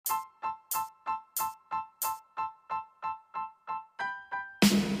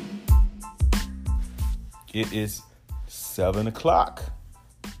It is 7 o'clock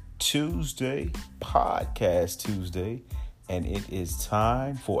Tuesday, Podcast Tuesday, and it is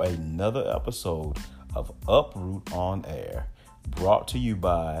time for another episode of Uproot on Air, brought to you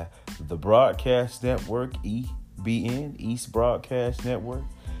by the Broadcast Network, EBN, East Broadcast Network,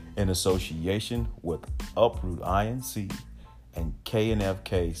 in association with Uproot INC and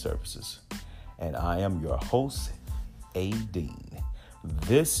KNFK Services. And I am your host, A. Dean.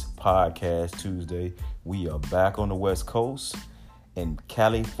 This Podcast Tuesday, we are back on the West Coast in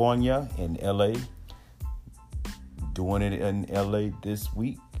California, in LA. Doing it in LA this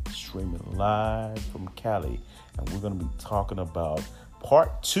week, streaming live from Cali. And we're going to be talking about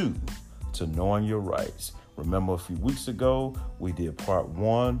part 2 to Knowing Your Rights. Remember, a few weeks ago, we did part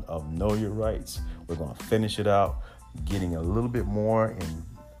 1 of Know Your Rights. We're going to finish it out, getting a little bit more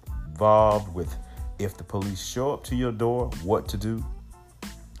involved with if the police show up to your door, what to do.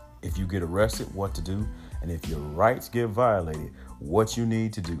 If you get arrested, what to do. And if your rights get violated, what you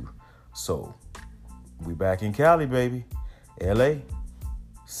need to do. So, we back in Cali, baby. LA,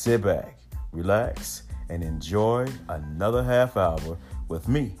 sit back, relax, and enjoy another half hour with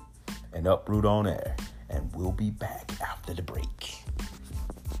me and Uproot on Air. And we'll be back after the break.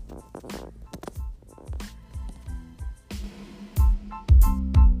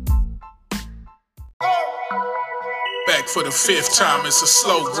 Back for the 5th time, it's a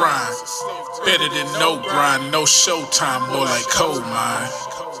slow grind. Better than no grind, no showtime, more like coal mine.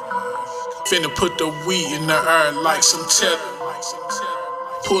 Finna put the weed in the air like some tether.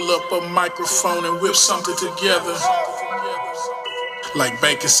 Pull up a microphone and whip something together. Like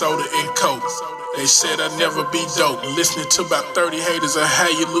baking soda and coke. They said I'd never be dope. Listening to about 30 haters of how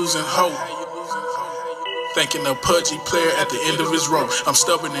you losing hope. Thinking a pudgy player at the end of his rope. I'm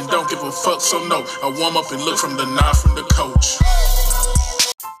stubborn and don't give a fuck, so no. I warm up and look from the nod from the coach.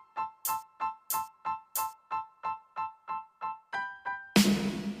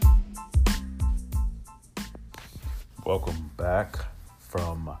 Welcome back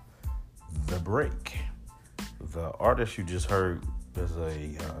from the break. The artist you just heard is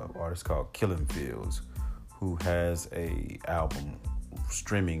a artist called Killing Fields, who has a album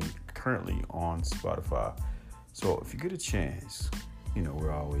streaming currently on Spotify. So if you get a chance,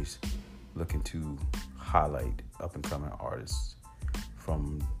 we're always looking to highlight up and coming artists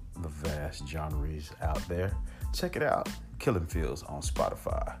from the vast genres out there. Check it out, Killing Fields on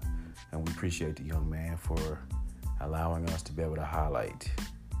Spotify. And we appreciate the young man for allowing us to be able to highlight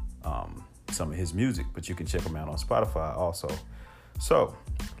some of his music, but you can check him out on Spotify also. So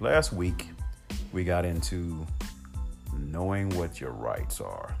last week we got into knowing what your rights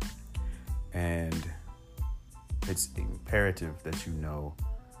are, and it's imperative that you know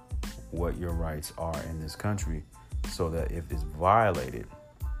what your rights are in this country, so that if it's violated,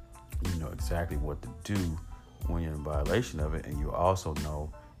 you know exactly what to do when you're in violation of it, and you also know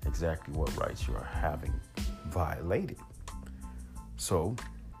exactly what rights you are having violated. So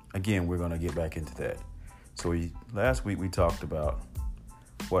again, we're going to get back into that. So last week we talked about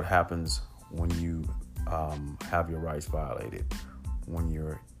what happens when you have your rights violated, when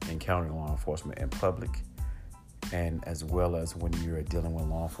you're encountering law enforcement in public, and as well as when you're dealing with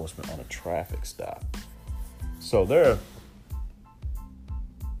law enforcement on a traffic stop. So there are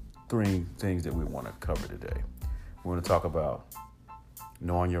 3 things that we want to cover today. We want to talk about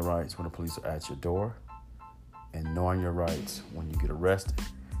knowing your rights when the police are at your door, and knowing your rights when you get arrested,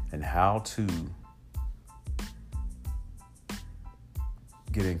 and how to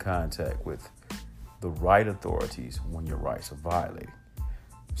get in contact with the right authorities when your rights are violated.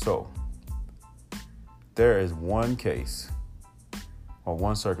 So there is one case or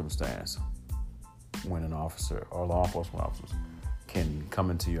one circumstance when an officer or law enforcement officers can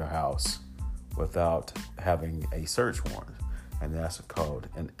come into your house without having a search warrant, and that's called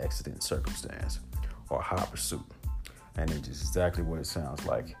an accident circumstance or hot pursuit. And it's exactly what it sounds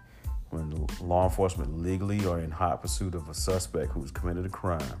like. When law enforcement legally are in hot pursuit of a suspect who's committed a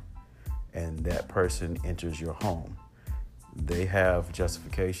crime, and that person enters your home, they have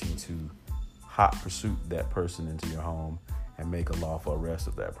justification to hot pursuit that person into your home and make a lawful arrest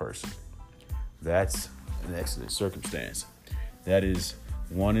of that person. That's an accident circumstance. That is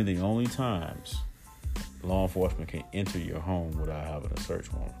one of the only times law enforcement can enter your home without having a search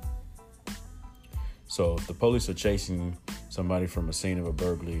warrant. So if the police are chasing somebody from a scene of a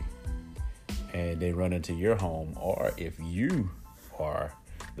burglary and they run into your home, or if you are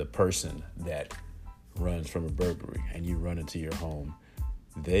the person that runs from a burglary and you run into your home,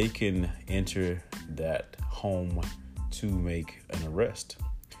 they can enter that home to make an arrest.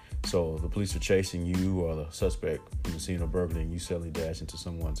 So if the police are chasing you or the suspect from the scene of burglary and you suddenly dash into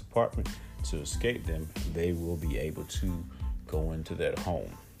someone's apartment to escape them, they will be able to go into that home.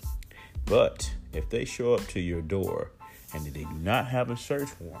 But if they show up to your door and they do not have a search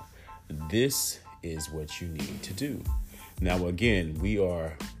warrant, this is what you need to do. Now, again, we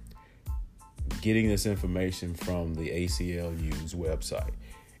are getting this information from the ACLU's website,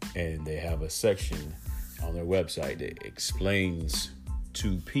 and they have a section on their website that explains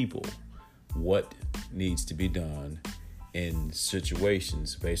to people what needs to be done in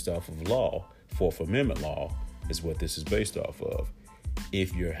situations based off of law. Fourth Amendment law is what this is based off of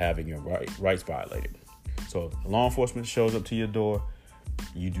if you're having your rights violated. So if law enforcement shows up to your door,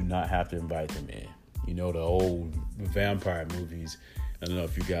 you do not have to invite them in. You know, the old vampire movies. I don't know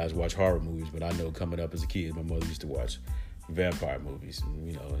if you guys watch horror movies, but I know coming up as a kid, my mother used to watch vampire movies. And,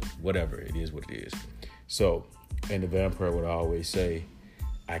 you know, whatever, it is what it is. So, and the vampire would always say,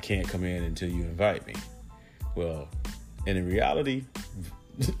 I can't come in until you invite me. Well, and in reality,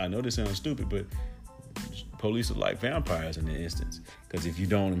 I know this sounds stupid, but police are like vampires in the instance. Because if you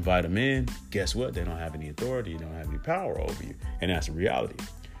don't invite them in, guess what? They don't have any authority. They don't have any power over you. And that's a reality.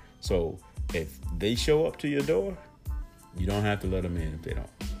 So if they show up to your door, you don't have to let them in if they don't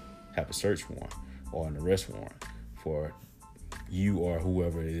have a search warrant or an arrest warrant for you or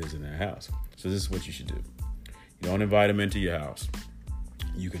whoever it is in their house. So this is what you should do. You don't invite them into your house.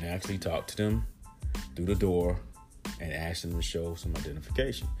 You can actually talk to them through the door and ask them to show some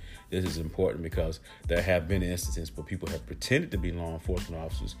identification. This is important because there have been instances where people have pretended to be law enforcement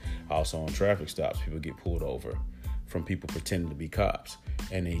officers. Also on traffic stops, people get pulled over from people pretending to be cops,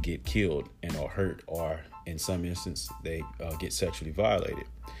 and they get killed and or hurt, or in some instances they get sexually violated.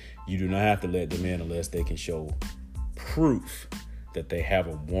 You do not have to let them in unless they can show proof that they have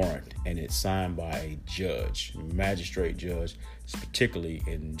a warrant and it's signed by a judge, magistrate judge, particularly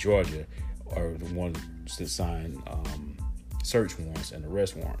in Georgia, are the ones that sign search warrants and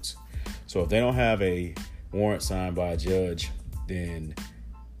arrest warrants. So if they don't have a warrant signed by a judge, then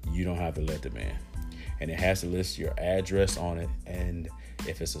you don't have to let them in. And it has to list your address on it. And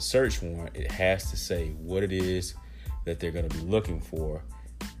if it's a search warrant, it has to say what it is that they're going to be looking for.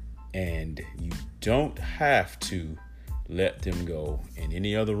 And you don't have to let them go in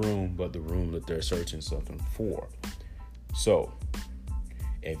any other room but the room that they're searching something for. So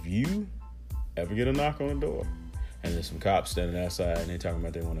if you ever get a knock on the door and there's some cops standing outside and they're talking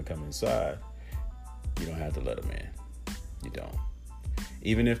about they want to come inside, you don't have to let them in. You don't.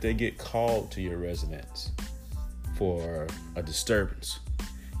 Even if they get called to your residence for a disturbance,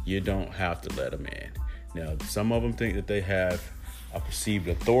 you don't have to let them in. Now, some of them think that they have a perceived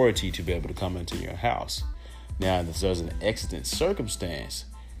authority to be able to come into your house. Now, if there's an exigent circumstance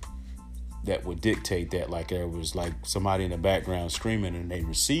that would dictate that, like there was like somebody in the background screaming and they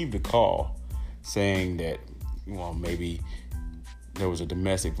received a call saying that, well, maybe there was a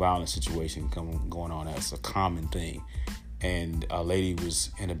domestic violence situation going on. That's a common thing. And a lady was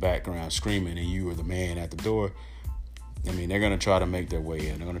in the background screaming and you were the man at the door. I mean, they're going to try to make their way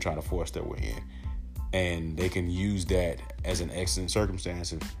in. They're going to try to force their way in. And they can use that as an exigent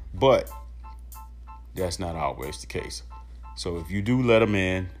circumstance. But that's not always the case. So if you do let them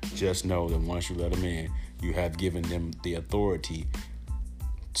in, just know that once you let them in, you have given them the authority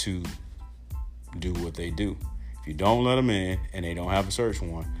to do what they do. If you don't let them in and they don't have a search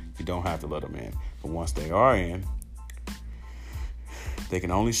warrant, you don't have to let them in. But once they are in, they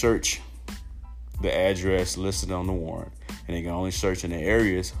can only search the address listed on the warrant, and they can only search in the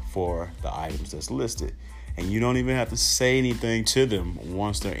areas for the items that's listed. And you don't even have to say anything to them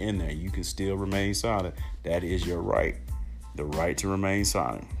once they're in there. You can still remain silent. That is your right, the right to remain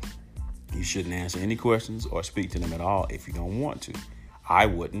silent. You shouldn't answer any questions or speak to them at all if you don't want to. I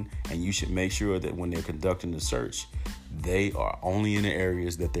wouldn't, and you should make sure that when they're conducting the search, they are only in the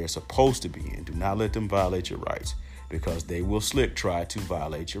areas that they're supposed to be in. Do not let them violate your rights, because they will try to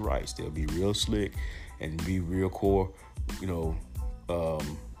violate your rights. They'll be real slick and be real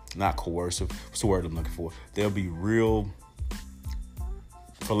not coercive. What's the word I'm looking for? They'll be real,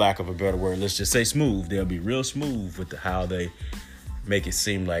 for lack of a better word, let's just say smooth. They'll be real smooth with how they make it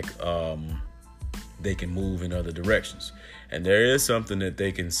seem like they can move in other directions. And there is something that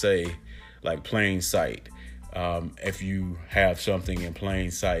they can say, like plain sight. If you have something in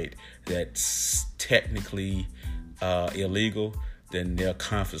plain sight that's technically illegal, then they'll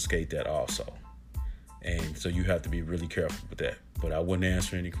confiscate that also. And so you have to be really careful with that. But I wouldn't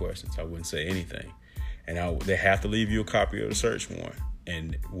answer any questions. I wouldn't say anything. And they have to leave you a copy of the search warrant.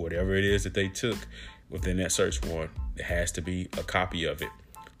 And whatever it is that they took within that search warrant, it has to be a copy of it.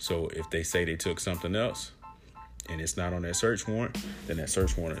 So if they say they took something else, and it's not on that search warrant, then that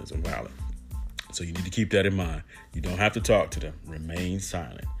search warrant is invalid. So you need to keep that in mind. You don't have to talk to them. Remain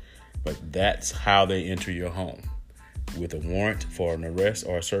silent. But that's how they enter your home, with a warrant for an arrest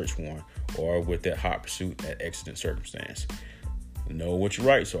or a search warrant, or with that hot pursuit at exigent circumstance. Know what your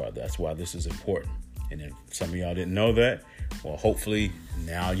rights are. That's why this is important. And if some of y'all didn't know that, well, hopefully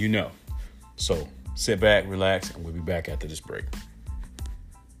now you know. So sit back, relax, and we'll be back after this break.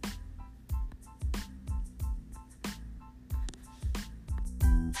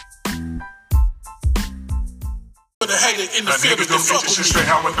 A nigga gon' get this shit straight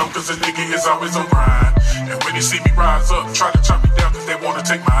how I know, cause a nigga is always on grind. And when they see me rise up, try to chop me down cause they wanna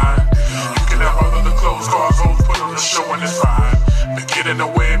take mine. You can have all of the clothes, cars, hoes, put on the show and it's fine. But get in the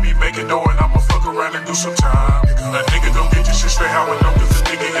way of me making dough and I'ma fuck around and do some time. A nigga gon' get this shit straight how I know, cause a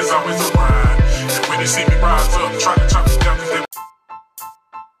nigga is always on grind. And when they see me rise up, try to chop me down cause they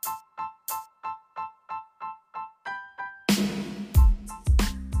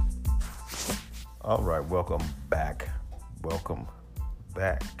All right, welcome back.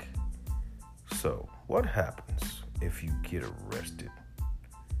 So, what happens if you get arrested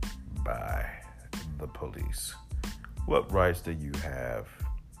by the police? What rights do you have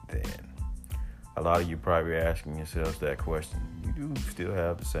then? A lot of you probably asking yourselves that question. You do still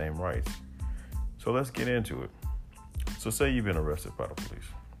have the same rights. So let's get into it. So say you've been arrested by the police.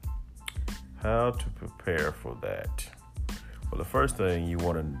 How to prepare for that? Well, the first thing you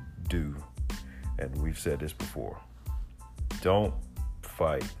want to do, and we've said this before, don't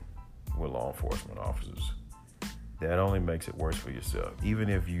fight with law enforcement officers. That only makes it worse for yourself. Even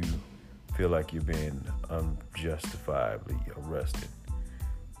if you feel like you're being unjustifiably arrested,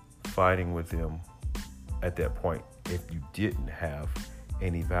 fighting with them at that point, if you didn't have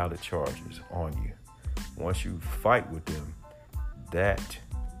any valid charges on you, once you fight with them, that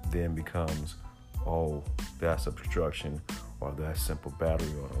then becomes, oh, that's obstruction, or that's simple battery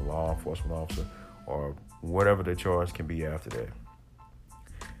on a law enforcement officer, or whatever the charge can be after that.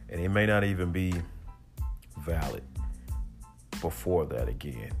 And it may not even be valid before that.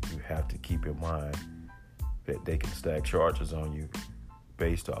 Again, you have to keep in mind that they can stack charges on you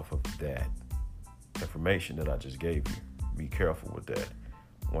based off of that information that I just gave you. Be careful with that.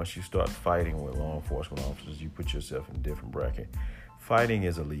 Once you start fighting with law enforcement officers, you put yourself in a different bracket. Fighting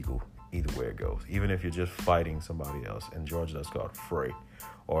is illegal either way it goes. Even if you're just fighting somebody else. In Georgia, that's called fray.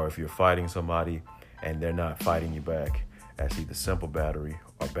 Or if you're fighting somebody and they're not fighting you back, that's either simple battery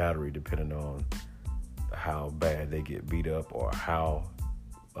or battery, depending on how bad they get beat up or how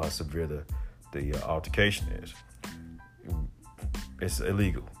severe the altercation is. It's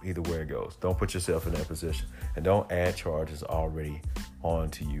illegal either way it goes. Don't put yourself in that position, and don't add charges already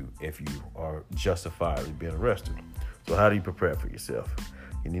onto you if you are justifiably being arrested. So how do you prepare for yourself?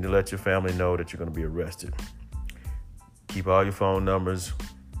 You need to let your family know that you're going to be arrested. Keep all your phone numbers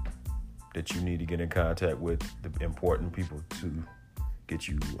that you need to get in contact with the important people to get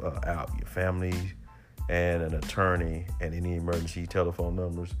you out. Your family and an attorney, and any emergency telephone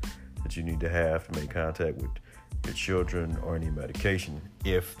numbers that you need to have to make contact with your children or any medication,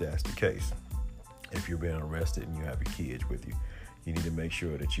 if that's the case. If you're being arrested and you have your kids with you, you need to make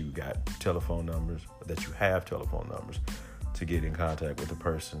sure that you got telephone numbers, that you have telephone numbers to get in contact with the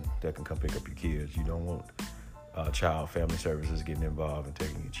person that can come pick up your kids. You don't want child family services getting involved and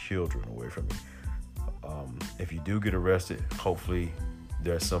taking your children away from you. If you do get arrested, hopefully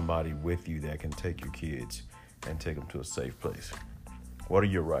there's somebody with you that can take your kids and take them to a safe place. What are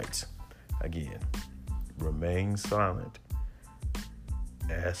your rights? Again, remain silent.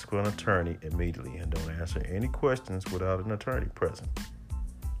 Ask for an attorney immediately, and don't answer any questions without an attorney present.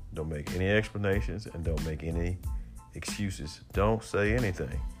 Don't make any explanations and don't make any excuses. Don't say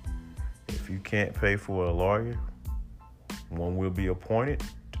anything. If you can't pay for a lawyer, one will be appointed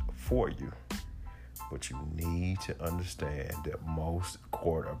for you. But you need to understand that most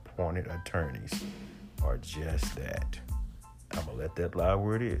court-appointed attorneys are just that. I'm going to let that lie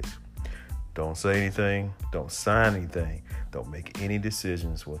where it is. Don't say anything. Don't sign anything. Don't make any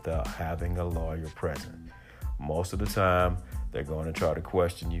decisions without having a lawyer present. Most of the time, they're going to try to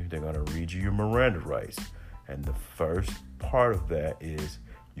question you. They're going to read you your Miranda rights. And the first part of that is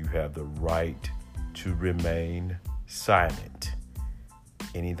you have the right to remain silent.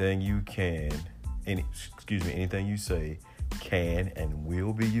 Anything you say can and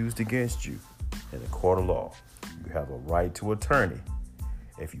will be used against you in a court of law. You have a right to attorney.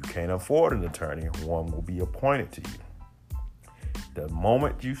 If you can't afford an attorney, one will be appointed to you. The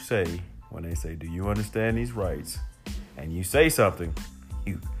moment you say, when they say, do you understand these rights? And you say something,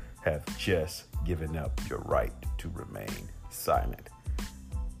 you have just given up your right to remain silent.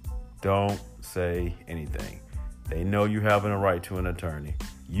 Don't say anything. They know you having a right to an attorney.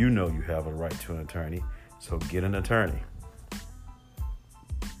 You know you have a right to an attorney. So get an attorney.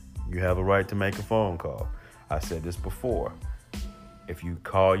 You have a right to make a phone call. I said this before. If you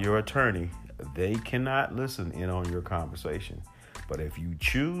call your attorney, they cannot listen in on your conversation. But if you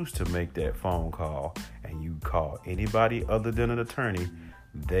choose to make that phone call and you call anybody other than an attorney,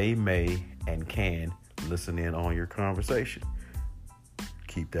 they may and can listen in on your conversation.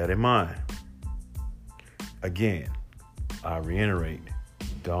 Keep that in mind. Again, I reiterate,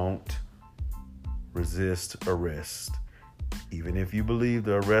 don't resist arrest. Even if you believe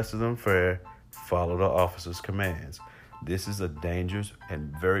the arrest is unfair, follow the officer's commands. This is a dangerous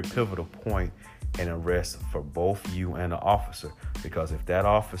and very pivotal point in arrest for both you and the officer, because if that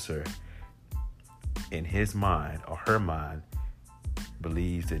officer, in his mind or her mind,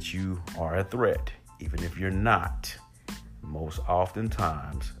 believes that you are a threat, even if you're not, most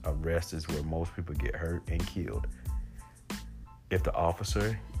oftentimes arrest is where most people get hurt and killed. If the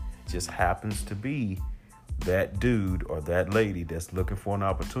officer just happens to be that dude or that lady that's looking for an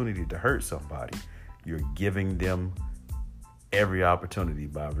opportunity to hurt somebody, you're giving them every opportunity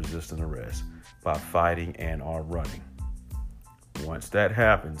by resisting arrest, by fighting and or running. Once that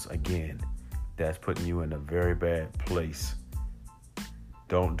happens, again, that's putting you in a very bad place.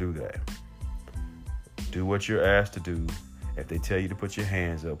 Don't do that. Do what you're asked to do. If they tell you to put your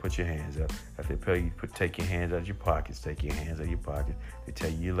hands up, put your hands up. If they tell you to take your hands out of your pockets, take your hands out of your pockets. They tell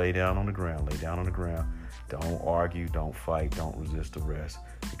you lay down on the ground, lay down on the ground. Don't argue, don't fight, don't resist arrest,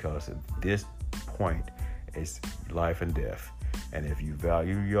 because at this point, it's life and death. And if you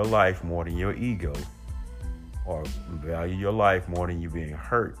value your life more than your ego, or value your life more than you being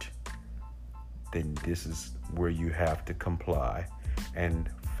hurt, then this is where you have to comply and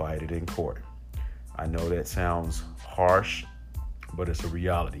fight it in court. I know that sounds harsh, but it's a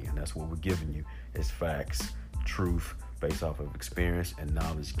reality, and that's what we're giving you. It's facts, truth, based off of experience and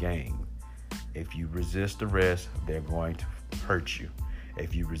knowledge gained. If you resist arrest, they're going to hurt you.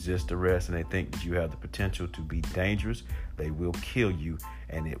 If you resist arrest and they think that you have the potential to be dangerous, they will kill you,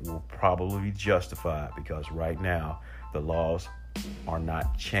 and it will probably be justified, because right now the laws are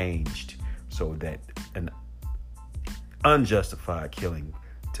not changed so that an unjustified killing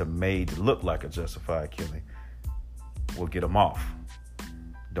made to look like a justified killing will get them off.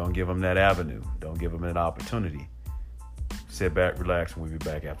 Don't give them that avenue. Don't give them an opportunity. Sit back, relax, and we'll be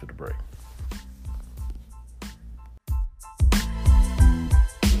back after the break.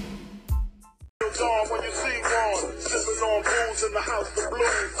 When you see one sipping on booze in the house of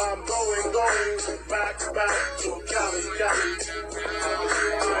blues, I'm going back to Cali.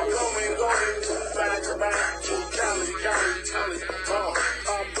 I'm going back to Cali. I'm going back to Cali.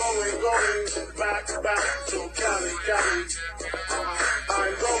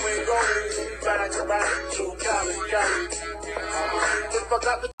 I'm going back to Cali. If I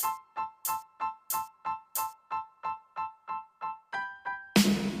got the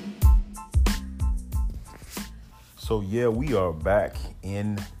So yeah, we are back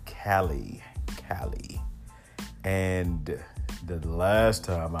in Cali. And the last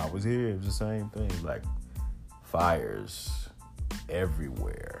time I was here, it was the same thing, like fires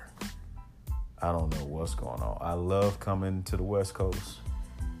everywhere. I don't know what's going on. I love coming to the West Coast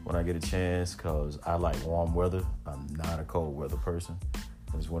when I get a chance, because I like warm weather. I'm not a cold weather person.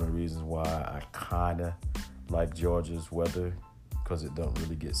 It's one of the reasons why I kind of like Georgia's weather, because it don't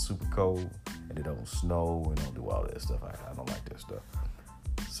really get super cold and it don't snow and don't do all that stuff. I don't like that stuff.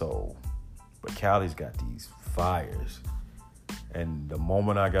 So, but Cali's got these fires. And the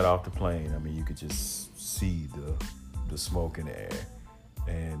moment I got off the plane, I mean, you could just see the smoke in the air.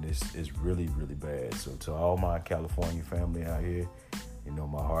 And it's really, really bad. So to all my California family out here, you know,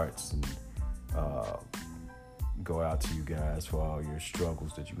 my hearts and go out to you guys for all your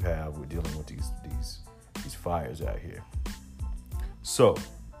struggles that you have with dealing with these fires out here. So,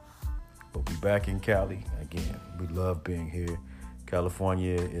 but we back in Cali again. We love being here.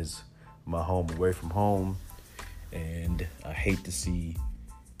 California is my home away from home, and I hate to see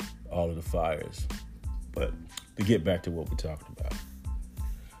all of the fires. But to get back to what we're talking about.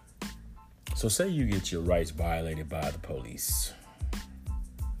 So say you get your rights violated by the police.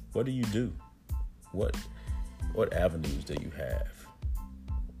 What do you do? What avenues do you have?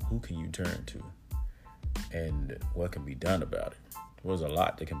 Who can you turn to? And what can be done about it? There's a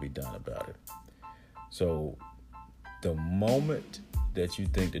lot that can be done about it. So the moment that you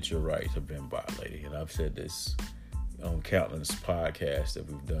think that your rights have been violated, and I've said this on countless podcasts that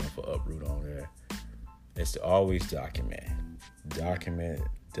we've done for Uproot on there, is to always document.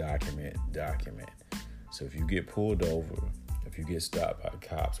 So if you get pulled over, if you get stopped by the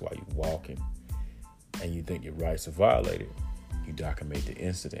cops while you're walking, and you think your rights are violated, you document the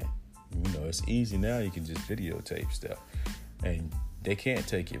incident. It's easy now. You can just videotape stuff, and they can't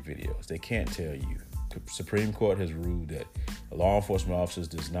take your videos. They can't tell you. The Supreme Court has ruled that law enforcement officers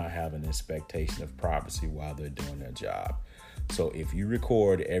does not have an expectation of privacy while they're doing their job. So if you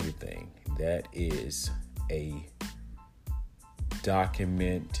record everything, that is a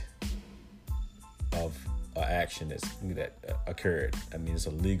document of an action that occurred. I mean, it's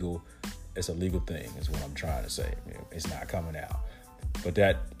a legal thing is what I'm trying to say. It's not coming out. But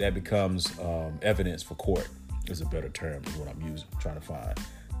that becomes evidence for court is a better term is what I'm using. I'm trying to find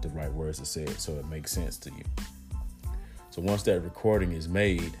the right words to say it so it makes sense to you. So once that recording is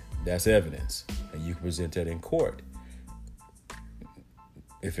made, that's evidence, and you can present that in court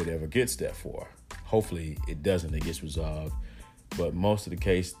if it ever gets that far. Hopefully it doesn't. It gets resolved. But most of the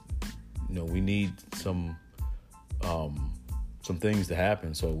case, we need some things to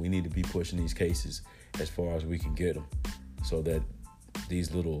happen. So we need to be pushing these cases as far as we can get them, so that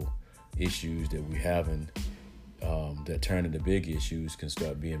these little issues that we having that turn into big issues can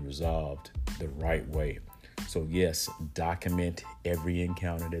start being resolved the right way. So yes, document every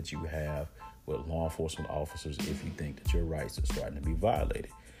encounter that you have with law enforcement officers if you think that your rights are starting to be violated.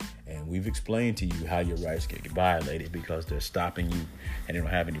 And we've explained to you how your rights get violated because they're stopping you and they don't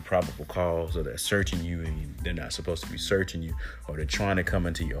have any probable cause, or they're searching you and they're not supposed to be searching you, or they're trying to come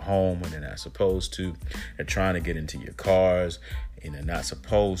into your home and they're not supposed to. They're trying to get into your cars and they're not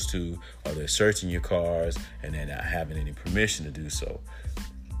supposed to, or they're searching your cars and they're not having any permission to do so,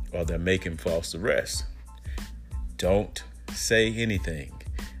 or they're making false arrests. Don't say anything.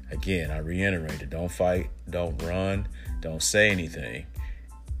 Again, I reiterate it. Don't fight, don't run, don't say anything.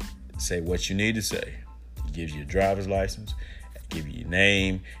 Say what you need to say. It gives you a driver's license, give you your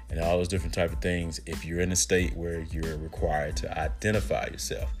name, and all those different type of things if you're in a state where you're required to identify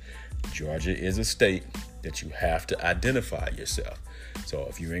yourself. Georgia is a state that you have to identify yourself. So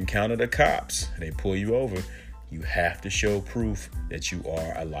if you encounter the cops and they pull you over, you have to show proof that you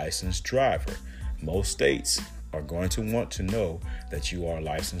are a licensed driver. Most states are going to want to know that you are a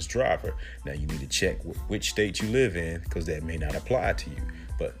licensed driver. Now you need to check which state you live in because that may not apply to you.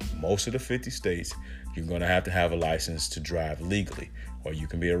 But most of the 50 states, you're going to have a license to drive legally, or you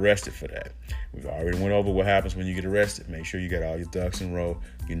can be arrested for that. We've already went over what happens when you get arrested. Make sure you got all your ducks in a row.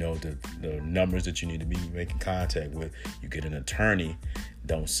 You know the numbers that you need to be making contact with. You get an attorney.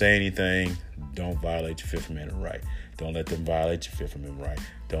 Don't say anything. Don't violate your Fifth Amendment right. Don't let them violate your Fifth Amendment right.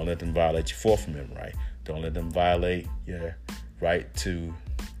 Don't let them violate your Fourth Amendment right. Don't let them violate your right to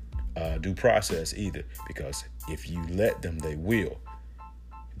due process either, because if you let them, they will.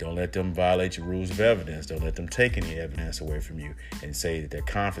 Don't let them violate your rules of evidence. Don't let them take any evidence away from you and say that they're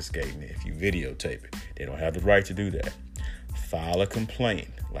confiscating it if you videotape it. They don't have the right to do that. File a complaint.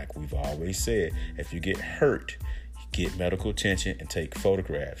 Like we've always said, if you get hurt, you get medical attention and take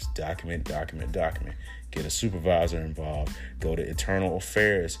photographs. Document. Get a supervisor involved. Go to internal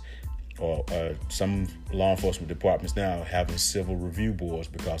affairs, or some law enforcement departments now having civil review boards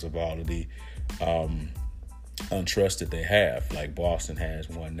because of all of the untrust that they have. Like Boston has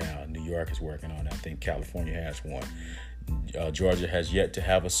one now. New York is working on it. I think California has one. Georgia has yet to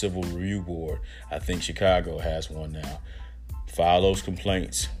have a civil review board. I think Chicago has one now. File those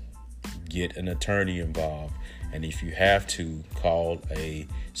complaints. Get an attorney involved. And if you have to, call a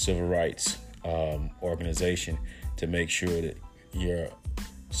civil rights organization to make sure that your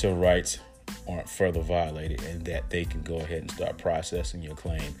civil rights aren't further violated and that they can go ahead and start processing your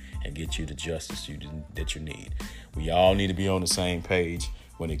claim and get you the justice that you need. We all need to be on the same page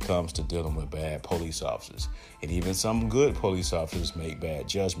when it comes to dealing with bad police officers. And even some good police officers make bad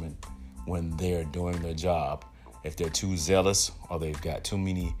judgment when they're doing their job. If they're too zealous, or they've got too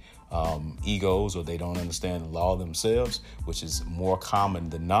many egos, or they don't understand the law themselves, which is more common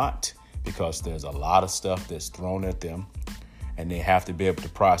than not, because there's a lot of stuff that's thrown at them and they have to be able to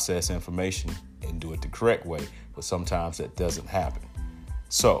process information and do it the correct way. But sometimes that doesn't happen.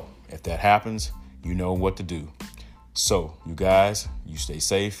 So if that happens, you know what to do. So you guys, you stay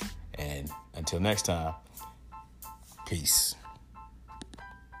safe, and until next time, peace.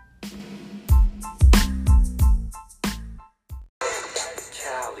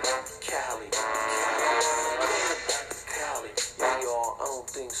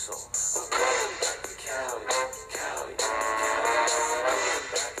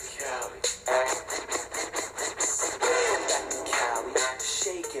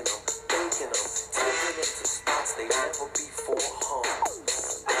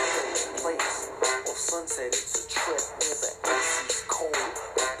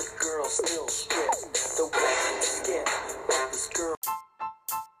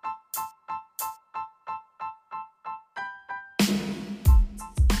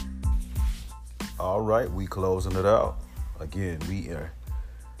 All right, we closing it out. Again, we are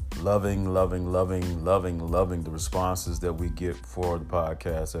loving the responses that we get for the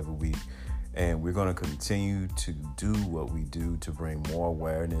podcast every week. And we're going to continue to do what we do to bring more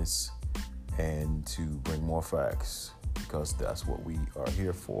awareness and to bring more facts, because that's what we are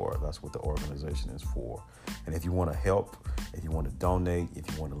here for. That's what the organization is for. And if you want to help, if you want to donate,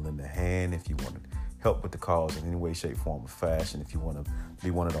 if you want to lend a hand, if you want to help with the cause in any way, shape, form, or fashion, if you want to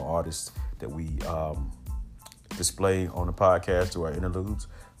be one of the artists that we display on the podcast or our interludes,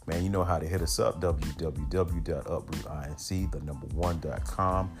 man, you know how to hit us up,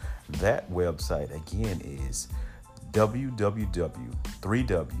 www.uprootinc1.com. That website, again, is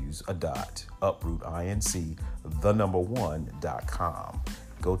www.uprootinc1.com.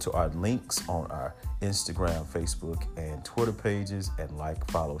 Go to our links on our Instagram, Facebook, and Twitter pages and like,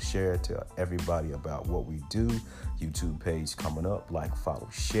 follow, share. Tell everybody about what we do. YouTube page coming up. Like, follow,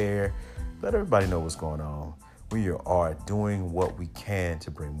 share. Let everybody know what's going on. We are doing what we can to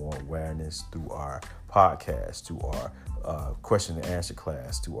bring more awareness through our podcast, to our question and answer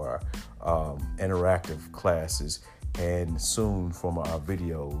class, to our interactive classes, and soon from our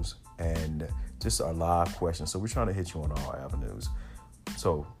videos and just our live questions. So we're trying to hit you on all avenues.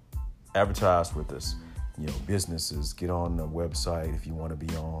 So advertise with us. You know, businesses, get on the website if you want to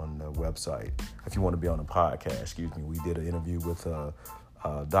be on the website. If you want to be on the podcast, we did an interview with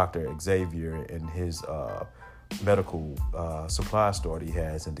Dr. Xavier and his medical supply store that he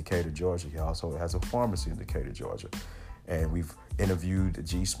has in Decatur, Georgia. He also has a pharmacy in Decatur, Georgia. And we've interviewed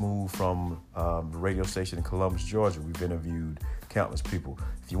G Smooth from the radio station in Columbus, Georgia. We've interviewed countless people.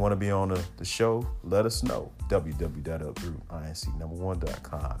 If you want to be on the show, let us know.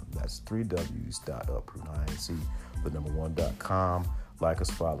 www.uprootinc1.com. That's 3 W's.uprootinc1.com. Like us,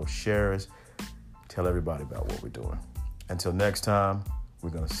 follow, share us. Tell everybody about what we're doing. Until next time,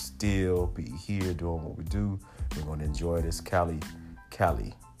 we're going to still be here doing what we do. We're going to enjoy this Cali.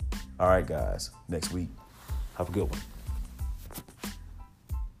 All right, guys. Next week. Have a good one.